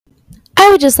I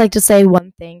would just like to say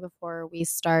one thing before we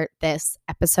start this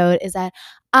episode is that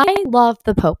I love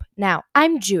the Pope. Now,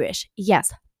 I'm Jewish.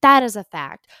 Yes, that is a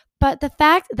fact. But the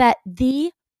fact that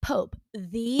the Pope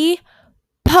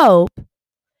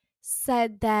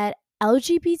said that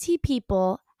LGBT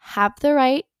people have the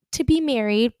right to be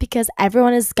married because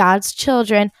everyone is God's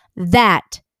children,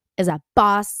 that is a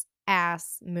boss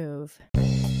ass move.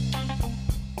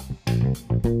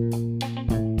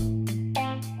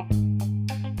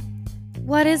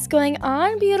 What is going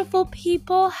on, beautiful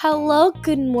people? Hello,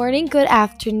 good morning, good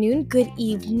afternoon, good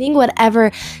evening,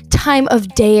 whatever time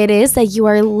of day it is that you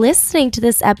are listening to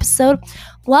this episode.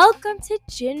 Welcome to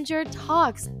Ginger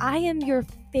Talks. I am your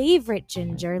favorite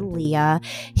Ginger, Leah,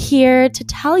 here to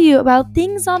tell you about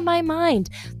things on my mind,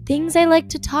 things I like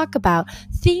to talk about,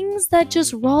 things that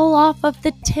just roll off of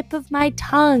the tip of my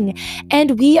tongue.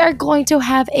 And we are going to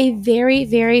have a very,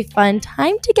 very fun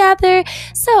time together.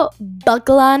 So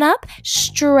buckle on up,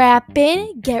 strap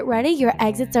in, get ready. Your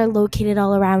exits are located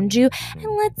all around you.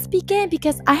 And let's begin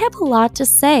because I have a lot to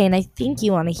say and I think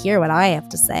you want to hear what I have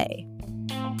to say.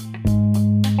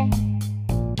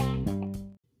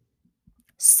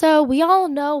 So we all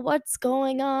know what's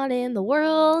going on in the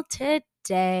world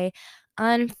today.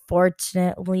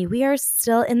 Unfortunately, we are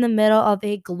still in the middle of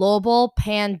a global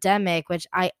pandemic, which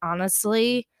I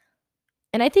honestly,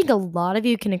 and I think a lot of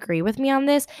you can agree with me on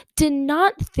this, did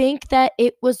not think that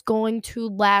it was going to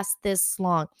last this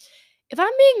long. If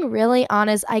I'm being really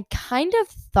honest, I kind of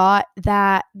thought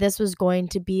that this was going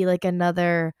to be like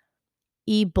another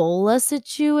Ebola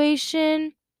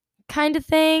situation kind of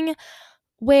thing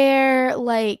where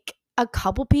like a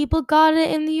couple people got it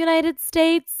in the United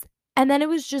States and then it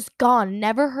was just gone,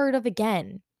 never heard of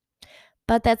again.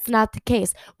 But that's not the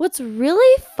case. What's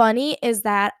really funny is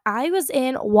that I was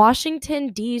in Washington,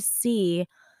 D.C.,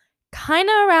 kind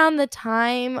of around the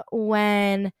time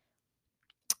when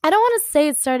I don't want to say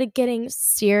it started getting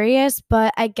serious,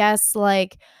 but I guess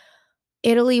like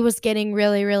Italy was getting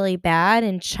really, really bad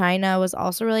and China was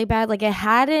also really bad. Like it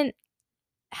hadn't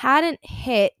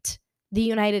hit the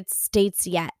United States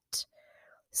yet.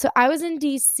 So I was in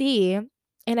DC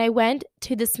and I went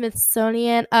to the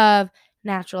Smithsonian of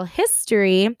Natural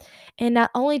History. And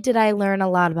not only did I learn a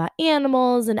lot about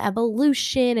animals and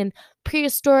evolution and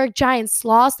prehistoric giant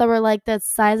sloths that were like the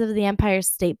size of the Empire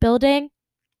State Building,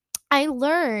 I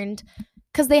learned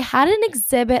because they had an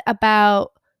exhibit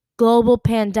about global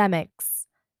pandemics.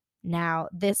 Now,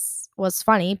 this was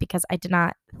funny because I did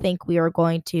not think we were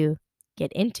going to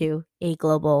get into a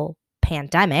global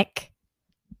pandemic.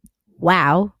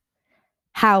 Wow,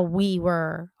 how we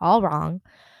were all wrong.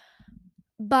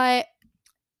 But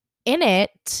in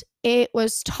it, it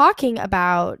was talking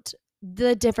about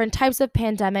the different types of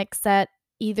pandemics that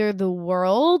either the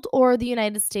world or the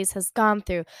United States has gone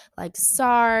through, like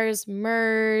SARS,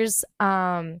 MERS,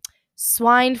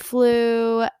 swine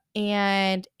flu,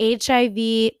 and HIV.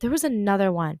 There was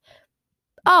another one.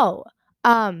 Oh,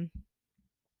 not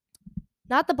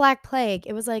the Black Plague.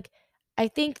 It was like, I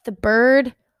think the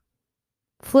bird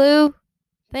flu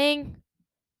thing.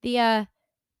 The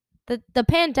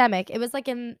pandemic. It was like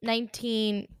in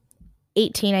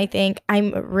 1918, I think.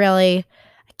 I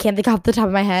can't think off the top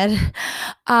of my head.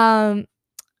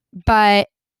 But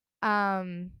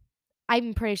I'm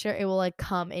pretty sure it will like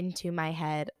come into my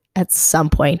head at some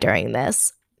point during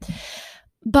this.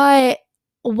 But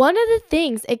one of the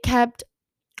things it kept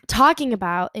talking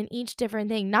about in each different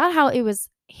thing, not how it was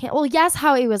yes,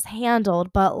 how it was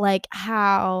handled, but like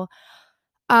how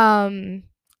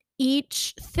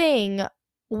each thing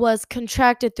was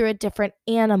contracted through a different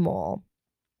animal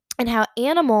and how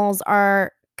animals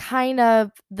are kind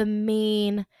of the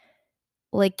main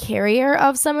like carrier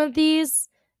of some of these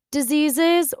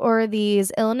diseases or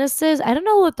these illnesses. I don't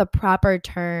know what the proper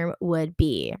term would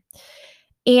be.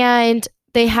 And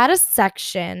they had a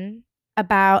section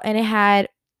about, and it had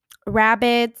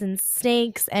rabbits and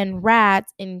snakes and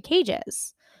rats in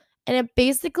cages. And it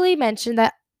basically mentioned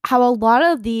that how a lot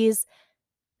of these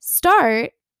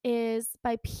start is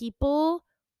by people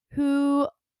who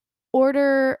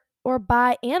order or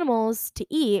buy animals to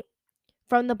eat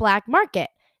from the black market.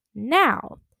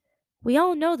 Now, we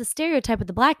all know the stereotype of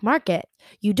the black market.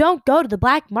 You don't go to the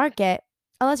black market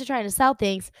unless you're trying to sell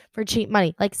things for cheap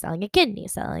money, like selling a kidney,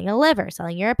 selling a liver,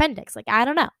 selling your appendix. Like, I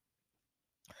don't know.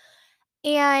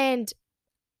 And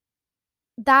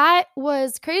that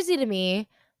was crazy to me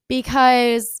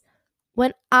because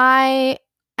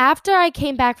after I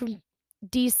came back from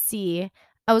DC,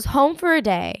 I was home for a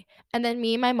day, and then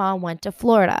me and my mom went to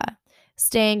Florida,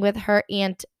 staying with her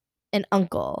aunt and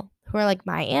uncle, who are like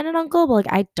my aunt and uncle, but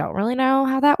like I don't really know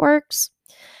how that works.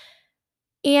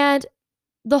 And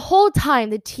the whole time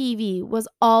the TV was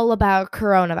all about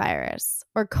coronavirus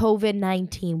or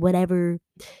COVID-19, whatever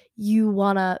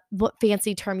what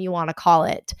fancy term you want to call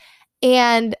it.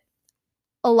 And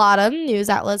a lot of news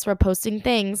outlets were posting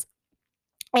things,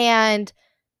 and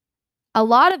a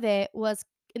lot of it was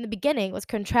in the beginning was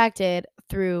contracted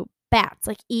through bats,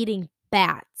 like eating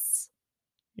bats.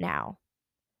 Now,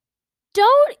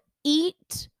 don't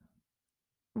eat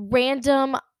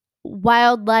random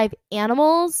wildlife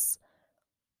animals,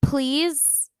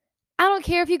 please. I don't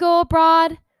care if you go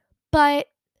abroad, but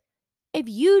if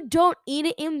you don't eat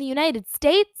it in the United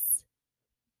States,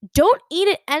 don't eat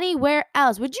it anywhere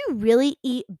else. Would you really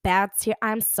eat bats here?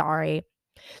 I'm sorry.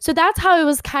 So that's how it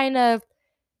was kind of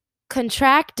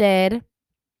contracted.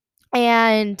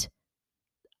 And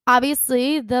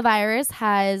obviously, the virus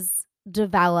has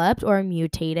developed or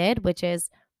mutated, which is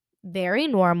very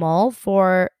normal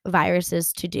for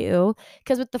viruses to do.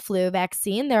 Because with the flu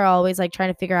vaccine, they're always like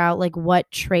trying to figure out like what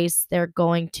trace they're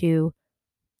going to,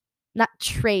 not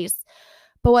trace,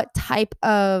 but what type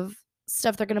of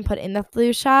stuff they're going to put in the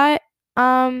flu shot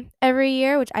every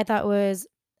year, which I thought was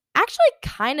actually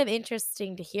kind of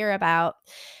interesting to hear about.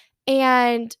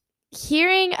 And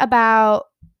hearing about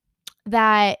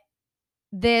that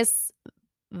this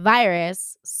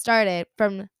virus started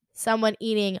from someone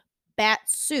eating bat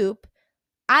soup,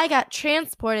 I got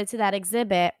transported to that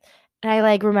exhibit. And I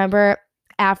like remember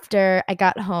after I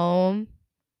got home,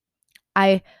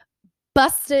 I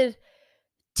busted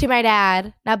to my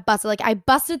dad, not busted, like I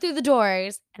busted through the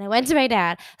doors and I went to my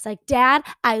dad. I was like, Dad,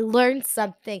 I learned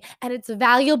something and it's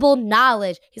valuable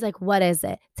knowledge. He's like, what is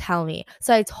it? Tell me.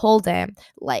 So I told him,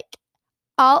 like,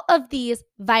 all of these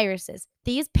viruses,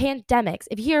 these pandemics,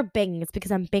 if you hear banging, it's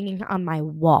because I'm banging on my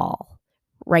wall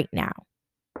right now.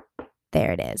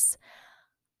 There it is.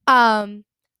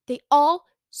 They all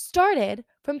started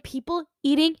from people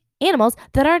eating animals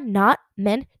that are not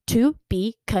meant to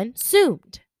be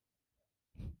consumed.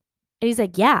 And he's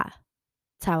like, yeah,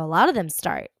 that's how a lot of them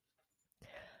start.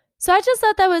 So I just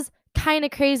thought that was kind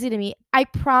of crazy to me. I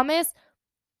promise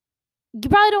you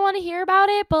probably don't want to hear about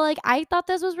it, but like I thought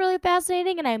this was really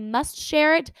fascinating and I must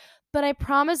share it. But I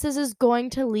promise this is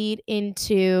going to lead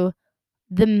into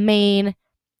the main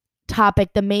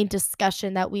topic, the main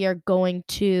discussion that we are going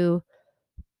to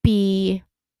be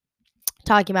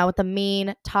talking about, what the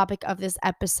main topic of this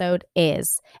episode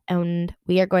is. And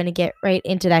we are going to get right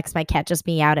into that because my cat just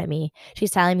meowed at me.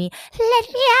 She's telling me, let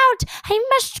me out. I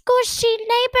must go see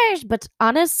neighbors. But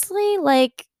honestly,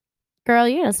 like, girl,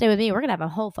 you're going to stay with me. We're going to have a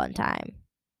whole fun time.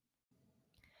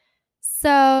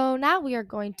 So now we are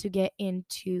going to get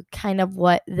into kind of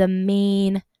what the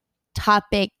main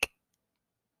topic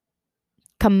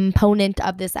component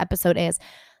of this episode is.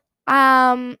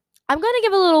 I'm going to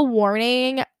give a little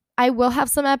warning. I will have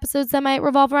some episodes that might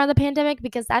revolve around the pandemic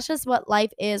because that's just what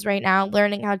life is right now,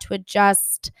 learning how to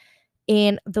adjust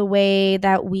in the way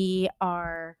that we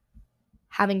are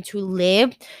having to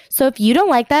live. So if you don't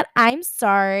like that, I'm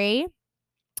sorry.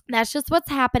 That's just what's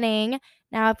happening.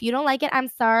 Now, if you don't like it, I'm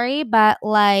sorry, but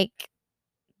like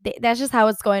that's just how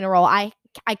it's going to roll. I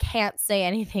can't say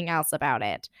anything else about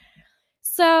it.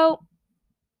 So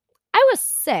I was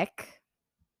sick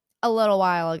a little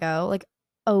while ago, like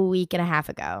a week and a half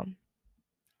ago.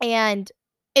 And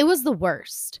it was the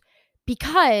worst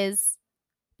because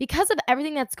of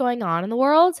everything that's going on in the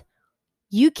world,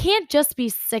 you can't just be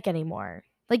sick anymore.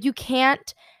 Like you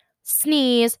can't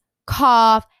sneeze,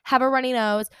 cough, have a runny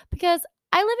nose because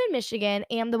I live in Michigan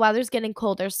and the weather's getting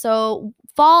colder. So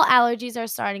fall allergies are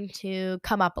starting to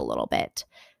come up a little bit,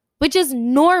 which is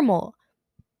normal.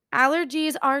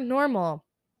 Allergies are normal.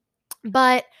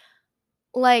 But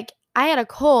like I had a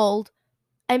cold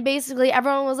and basically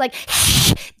everyone was like,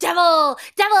 devil,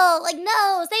 like,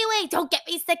 no, stay away. Don't get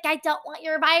me sick. I don't want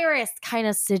your virus kind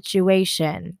of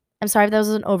situation. I'm sorry if that was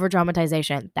an over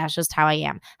dramatization. That's just how I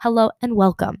am. Hello and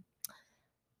welcome.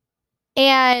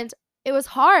 And it was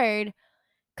hard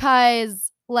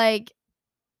because, like,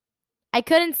 I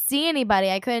couldn't see anybody.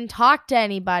 I couldn't talk to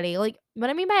anybody. Like, what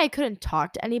I mean by I couldn't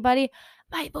talk to anybody,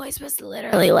 my voice was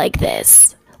literally like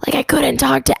this. Like, I couldn't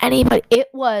talk to anybody. It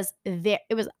was,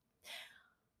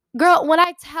 girl, when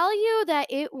I tell you that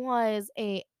it was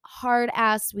a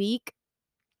hard-ass week,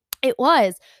 it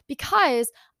was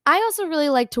because I also really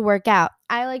like to work out.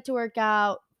 I like to work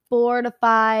out 4 to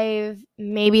 5,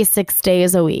 maybe 6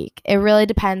 days a week. It really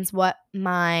depends what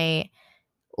my,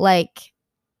 like,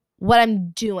 what I'm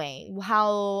doing,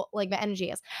 how, like, my energy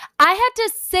is. I had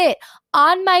to sit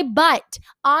on my butt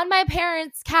on my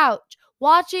parents' couch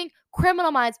watching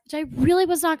Criminal Minds, which I really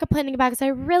was not complaining about because I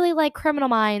really like Criminal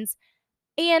Minds,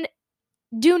 and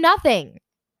do nothing.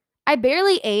 I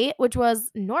barely ate, which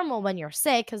was normal when you're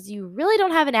sick because you really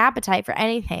don't have an appetite for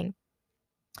anything.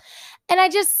 And I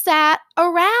just sat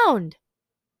around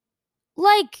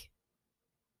like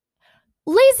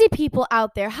lazy people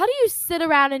out there. How do you sit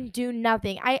around and do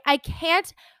nothing? I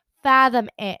can't fathom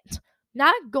it.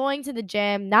 Not going to the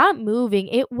gym, not moving.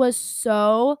 It was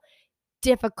so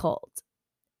difficult.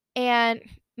 And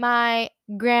my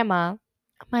grandma,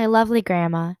 my lovely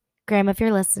grandma, if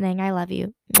you're listening, I love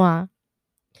you. Mwah,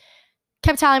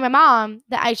 kept telling my mom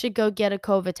that I should go get a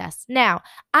COVID test. Now,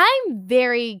 I'm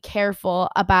very careful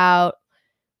about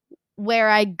where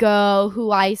I go,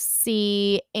 who I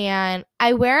see, and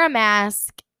I wear a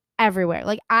mask everywhere.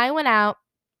 Like, I went out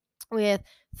with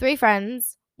 3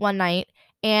 friends one night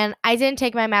and I didn't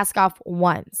take my mask off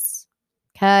once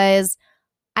because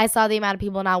I saw the amount of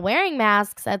people not wearing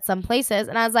masks at some places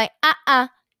and I was like,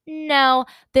 no,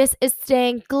 this is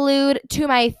staying glued to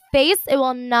my face. It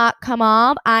will not come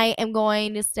off. I am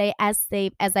going to stay as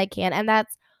safe as I can. And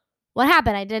that's what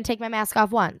happened. I didn't take my mask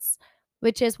off once,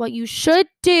 which is what you should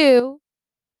do.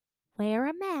 Wear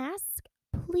a mask,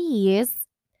 please.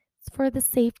 It's for the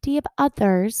safety of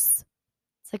others.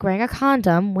 It's like wearing a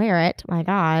condom. Wear it. My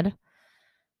God.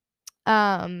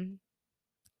 And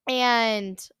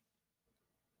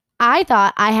I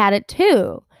thought I had it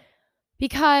too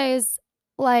because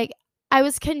like I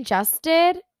was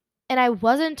congested and I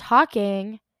wasn't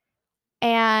talking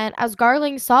and I was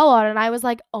gargling salt water and I was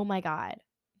like, oh my God,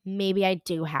 maybe I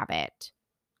do have it.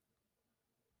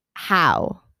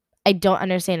 How? I don't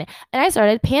understand it. And I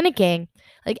started panicking.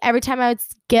 Like every time I would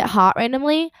get hot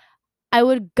randomly, I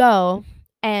would go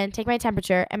and take my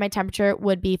temperature and my temperature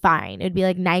would be fine. It would be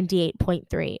like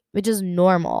 98.3, which is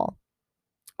normal.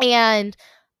 And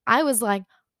I was like,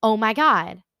 oh my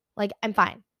God, like I'm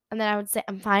fine. And then I would say,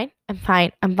 I'm fine, I'm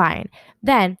fine, I'm fine.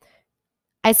 Then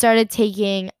I started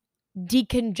taking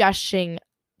decongestions.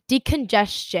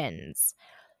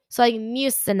 So like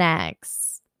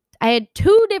Mucinex. I had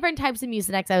 2 different types of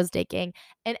Mucinex I was taking,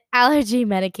 an allergy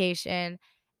medication,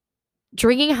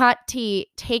 drinking hot tea,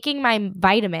 taking my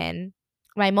vitamin,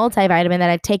 my multivitamin that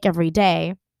I take every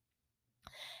day,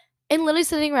 and literally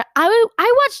sitting around.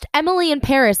 I watched Emily in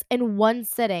Paris in one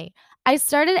sitting. I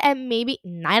started at maybe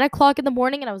 9 o'clock in the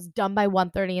morning and I was done by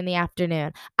 1:30 in the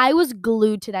afternoon. I was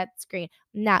glued to that screen.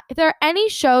 Now, if there are any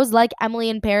shows like Emily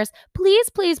in Paris, please,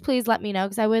 please, please let me know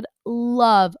because I would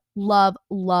love, love,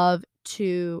 love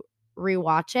to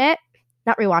rewatch it.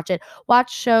 Not rewatch it.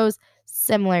 Watch shows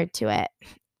similar to it.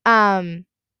 And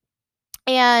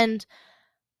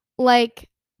like,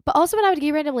 but also when I would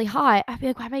get randomly hot, I'd be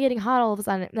like, why am I getting hot all of a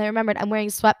sudden? And I remembered I'm wearing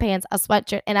sweatpants, a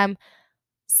sweatshirt, and I'm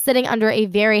sitting under a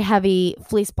very heavy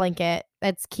fleece blanket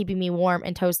that's keeping me warm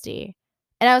and toasty.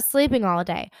 And I was sleeping all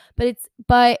day.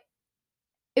 But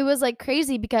it was like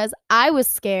crazy because I was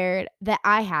scared that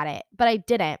I had it, but I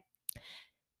didn't.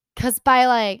 Cause by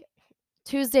like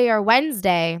Tuesday or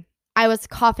Wednesday, I was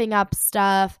coughing up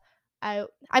stuff.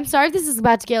 I'm sorry if this is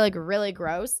about to get like really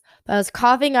gross, but I was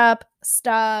coughing up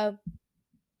stuff.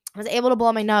 I was able to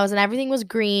blow my nose and everything was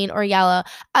green or yellow.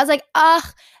 I was like, ugh,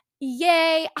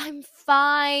 yay, I'm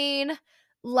fine.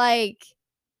 Like,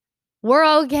 we're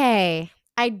okay.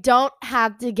 I don't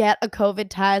have to get a COVID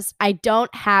test. I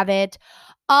don't have it.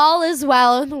 All is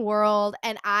well in the world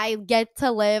and I get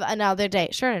to live another day.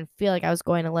 Sure, I didn't feel like I was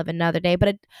going to live another day,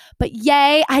 but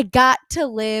yay, I got to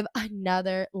live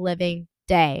another living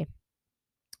day.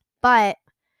 But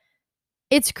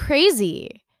it's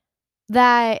crazy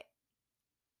that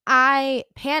I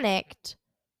panicked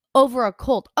over a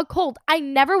cold. A cold. I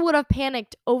never would have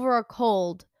panicked over a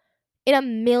cold in a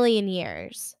million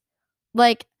years.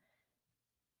 Like,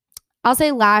 I'll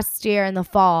say last year in the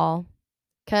fall,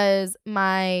 because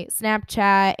my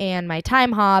Snapchat and my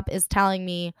time hop is telling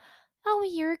me, oh, a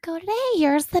year ago today,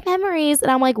 here's the memories. And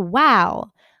I'm like,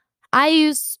 wow, I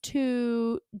used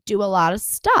to do a lot of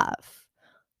stuff.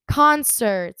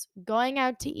 Concerts, going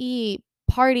out to eat,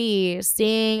 parties,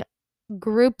 seeing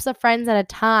groups of friends at a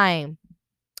time,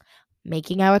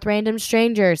 making out with random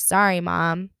strangers. Sorry,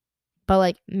 mom. But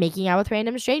like making out with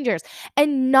random strangers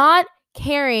and not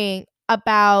caring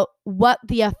about what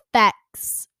the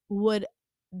effects would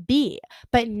be.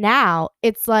 But now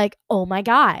it's like, oh my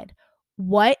God,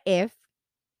 what if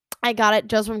I got it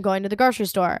just from going to the grocery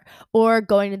store or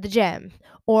going to the gym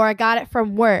or I got it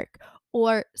from work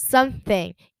or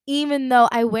something, even though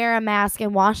I wear a mask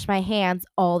and wash my hands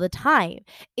all the time?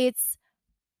 It's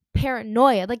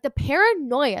paranoia. Like the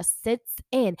paranoia sits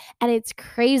in and it's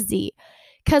crazy.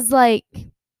 Cause like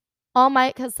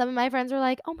cause some of my friends were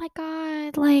like, oh my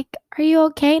God, like, are you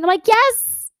okay? And I'm like,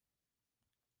 yes,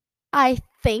 I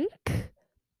think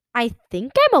I'm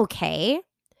okay.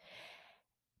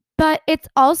 But it's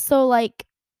also like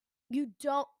you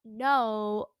don't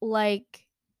know like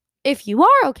if you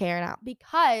are okay or not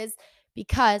because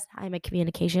I'm a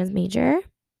communications major.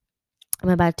 I'm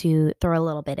about to throw a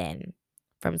little bit in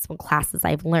from some classes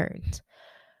I've learned.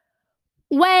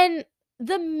 When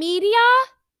the media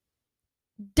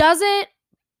doesn't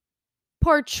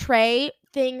portray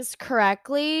things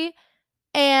correctly,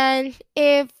 and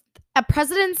if a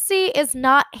presidency is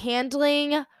not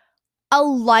handling a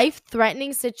life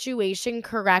threatening situation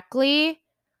correctly,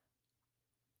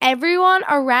 everyone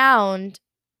around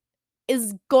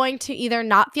is going to either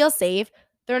not feel safe,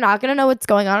 they're not going to know what's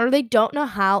going on, or they don't know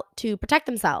how to protect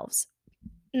themselves.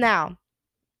 Now,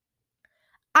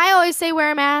 I always say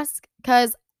wear a mask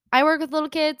because I work with little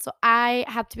kids, so I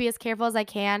have to be as careful as I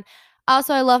can.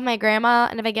 Also, I love my grandma,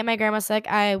 and if I get my grandma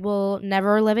sick, I will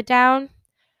never live it down.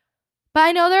 But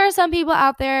I know there are some people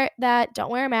out there that don't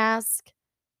wear a mask.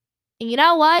 And you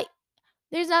know what?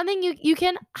 There's nothing you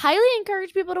can highly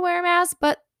encourage people to wear a mask,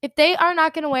 but if they are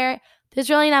not going to wear it, there's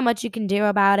really not much you can do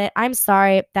about it. I'm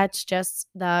sorry. That's just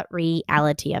the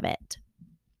reality of it.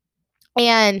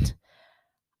 And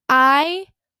I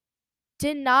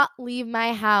did not leave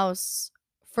my house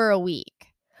for a week.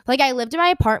 Like, I lived in my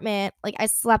apartment, like, I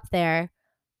slept there,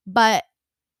 but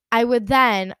I would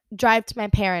then drive to my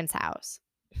parents' house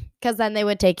because then they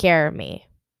would take care of me.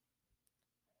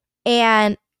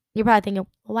 And you're probably thinking,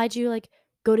 well, why'd you like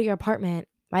go to your apartment?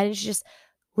 Why didn't you just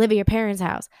live at your parents'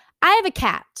 house? I have a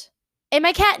cat, and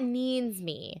my cat needs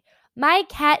me. My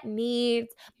cat needs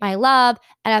my love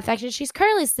and affection. She's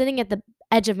currently sitting at the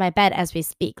edge of my bed as we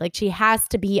speak. Like, she has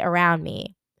to be around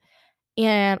me.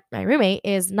 And my roommate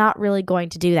is not really going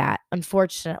to do that,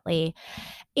 unfortunately.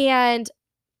 And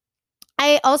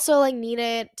I also like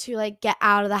needed to like get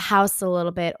out of the house a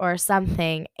little bit or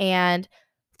something. And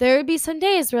there would be some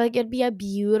days where like it'd be a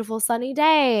beautiful sunny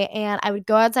day and I would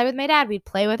go outside with my dad. We'd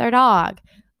play with our dog.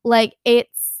 Like,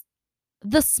 it's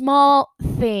the small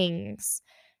things.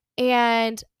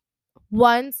 And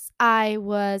once I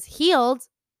was healed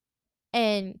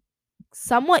and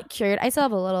somewhat cured, I still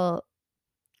have a little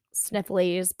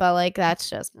snifflies, but like that's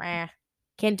just meh.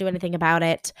 Can't do anything about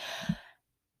it.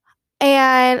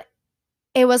 And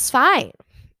it was fine.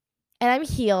 And I'm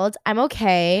healed. I'm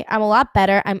okay. I'm a lot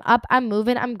better. I'm up. I'm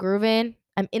moving. I'm grooving.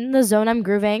 I'm in the zone. I'm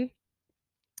grooving.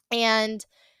 And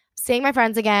seeing my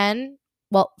friends again.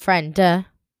 Well, friend, duh,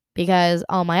 because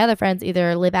all my other friends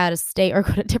either live out of state or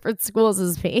go to different schools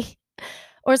as me,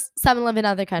 or some live in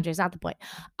other countries. Not the point.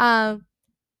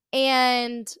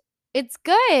 And it's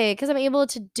good because I'm able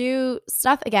to do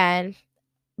stuff again.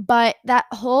 But that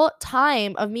whole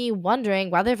time of me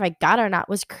wondering whether if I got it or not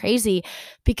was crazy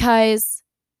because,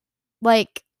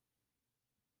 like,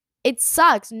 it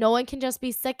sucks. No one can just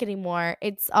be sick anymore.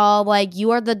 It's all like you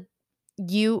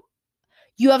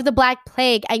you have the black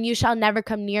plague and you shall never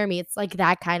come near me. It's like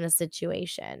that kind of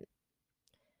situation.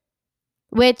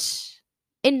 Which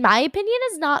in my opinion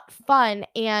is not fun.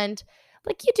 And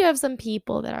like, you do have some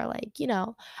people that are like,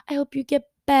 I hope you get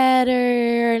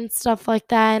better and stuff like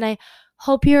that. And I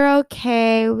hope you're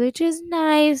okay, which is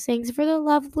nice. Thanks for the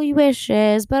lovely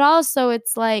wishes. But also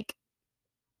it's like,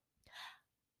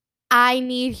 I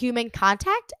need human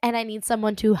contact and I need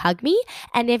someone to hug me.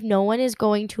 And if no one is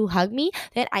going to hug me,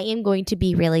 then I am going to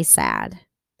be really sad.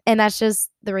 And that's just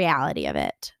the reality of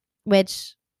it,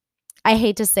 which I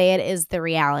hate to say it is the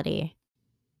reality.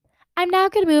 I'm now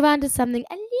going to move on to something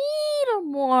a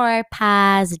little more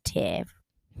positive.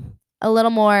 A little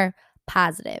more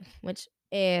positive, which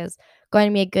is going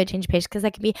to be a good change of pace because I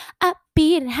can be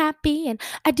upbeat and happy and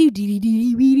I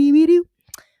do.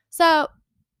 So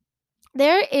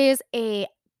there is a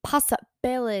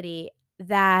possibility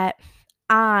that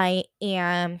I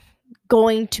am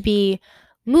going to be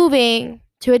moving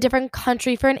to a different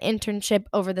country for an internship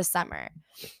over the summer.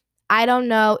 I don't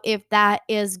know if that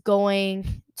is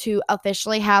going to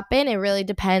officially happen. It really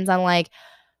depends on like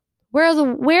where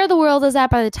the world is at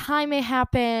by the time it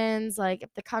happens, like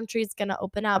if the country's going to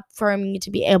open up for me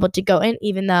to be able to go in,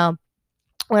 even though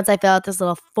once I fill out this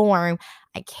little form,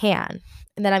 I can.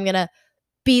 And then I'm going to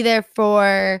be there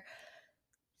for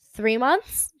 3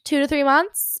 months, 2 to 3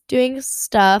 months, doing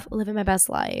stuff, living my best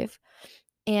life,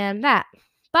 and that.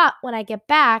 But when I get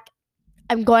back,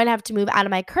 I'm going to have to move out of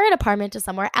my current apartment to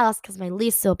somewhere else because my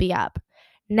lease will be up.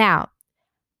 Now,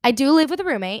 I do live with a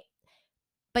roommate,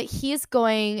 but he's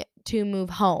going to move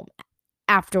home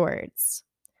afterwards.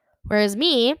 Whereas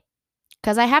me,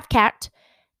 because I have cat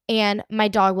and my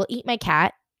dog will eat my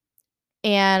cat,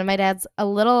 and my dad's a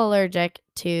little allergic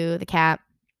to the cat,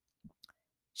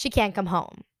 she can't come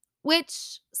home,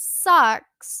 which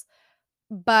sucks,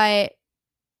 but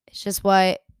it's just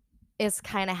what is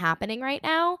kind of happening right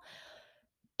now.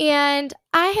 And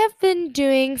I have been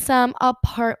doing some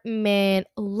apartment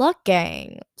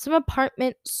looking, some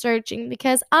apartment searching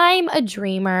because I'm a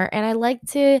dreamer and I like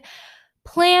to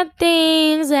plan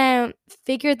things and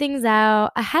figure things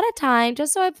out ahead of time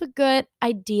just so I have a good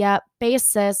idea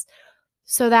basis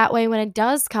so that way when it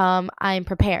does come, I'm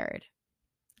prepared.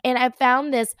 And I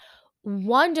found this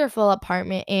wonderful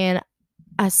apartment in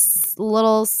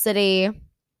little city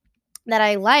that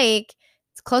I like.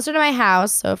 It's closer to my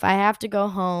house, so if I have to go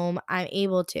home, I'm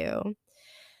able to.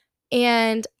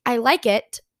 And I like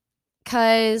it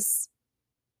cuz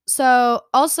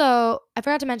also I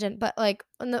forgot to mention, but like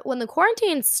when the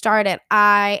quarantine started,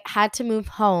 I had to move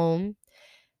home.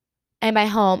 And by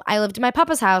home, I lived in my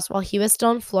papa's house while he was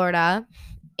still in Florida,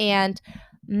 and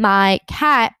my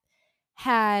cat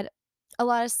had a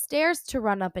lot of stairs to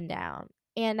run up and down.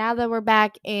 And now that we're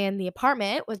back in the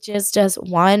apartment, which is just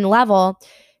one level,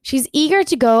 she's eager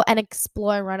to go and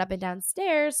explore and run up and down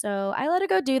stairs. So I let her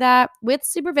go do that with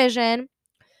supervision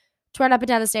to run up and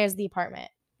down the stairs of the apartment.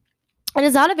 And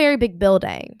it's not a very big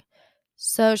building.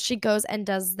 So she goes and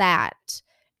does that.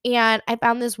 And I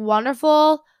found this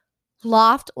wonderful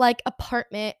loft like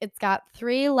apartment. It's got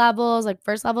 3 levels. Like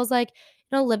first level is like,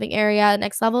 living area.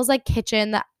 Next level is like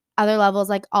kitchen. The other level is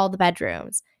like all the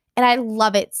bedrooms. And I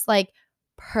love it. It's like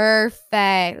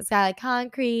perfect. It's got like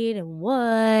concrete and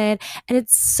wood. And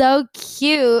it's so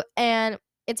cute and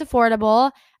it's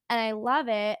affordable. And I love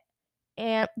it.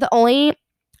 And the only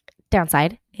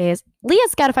downside is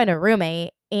Leah's got to find a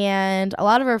roommate. And a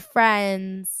lot of her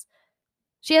friends,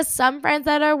 she has some friends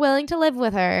that are willing to live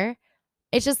with her.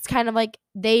 It's just kind of like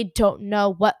they don't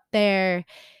know what their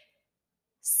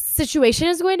situation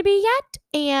is going to be yet.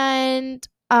 And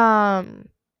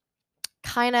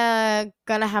kind of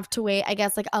gonna have to wait, I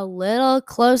guess, like a little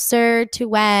closer to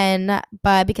when,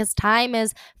 but because time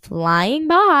is flying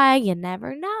by, you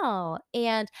never know.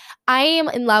 And I am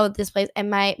in love with this place. And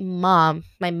my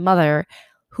mother,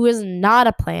 who is not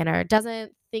a planner,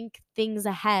 doesn't think things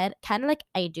ahead, kind of like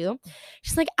I do.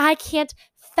 She's like, I can't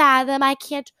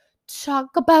talk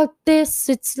about this.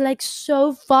 It's like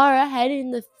so far ahead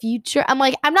in the future. I'm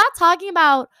like, I'm not talking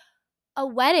about a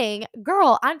wedding.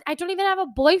 Girl, I don't even have a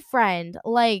boyfriend.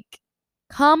 Like,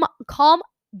 calm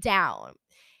down.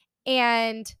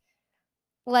 And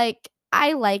like,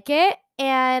 I like it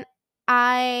and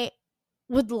I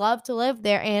would love to live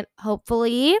there. And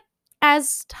hopefully,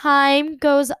 as time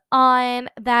goes on,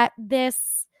 that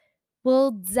this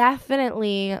will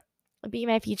definitely be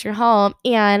my future home.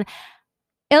 And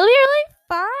it'll be really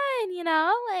fun,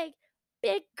 like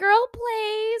big girl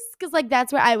place. Cause like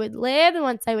that's where I would live. And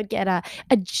once I would get a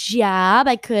job,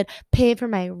 I could pay for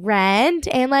my rent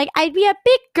and like I'd be a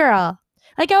big girl.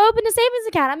 Like I opened a savings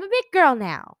account. I'm a big girl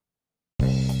now.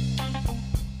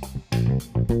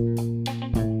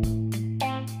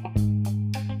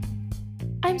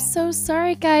 I'm so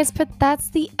sorry, guys, but that's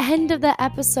the end of the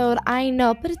episode. I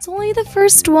know, but it's only the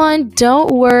first one. Don't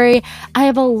worry. I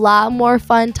have a lot more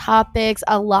fun topics,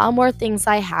 a lot more things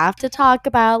I have to talk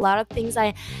about, a lot of things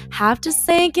I have to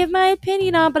say and give my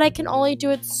opinion on, but I can only do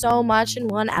it so much in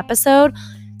one episode.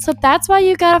 So that's why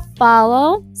you gotta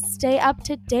follow, stay up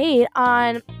to date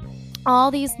on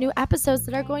all these new episodes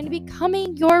that are going to be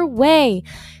coming your way.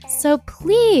 So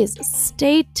please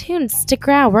stay tuned, stick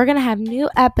around. We're going to have new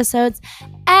episodes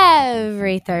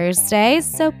every Thursday.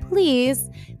 So please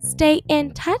stay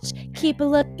in touch, keep a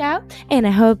lookout, and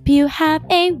I hope you have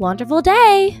a wonderful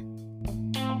day.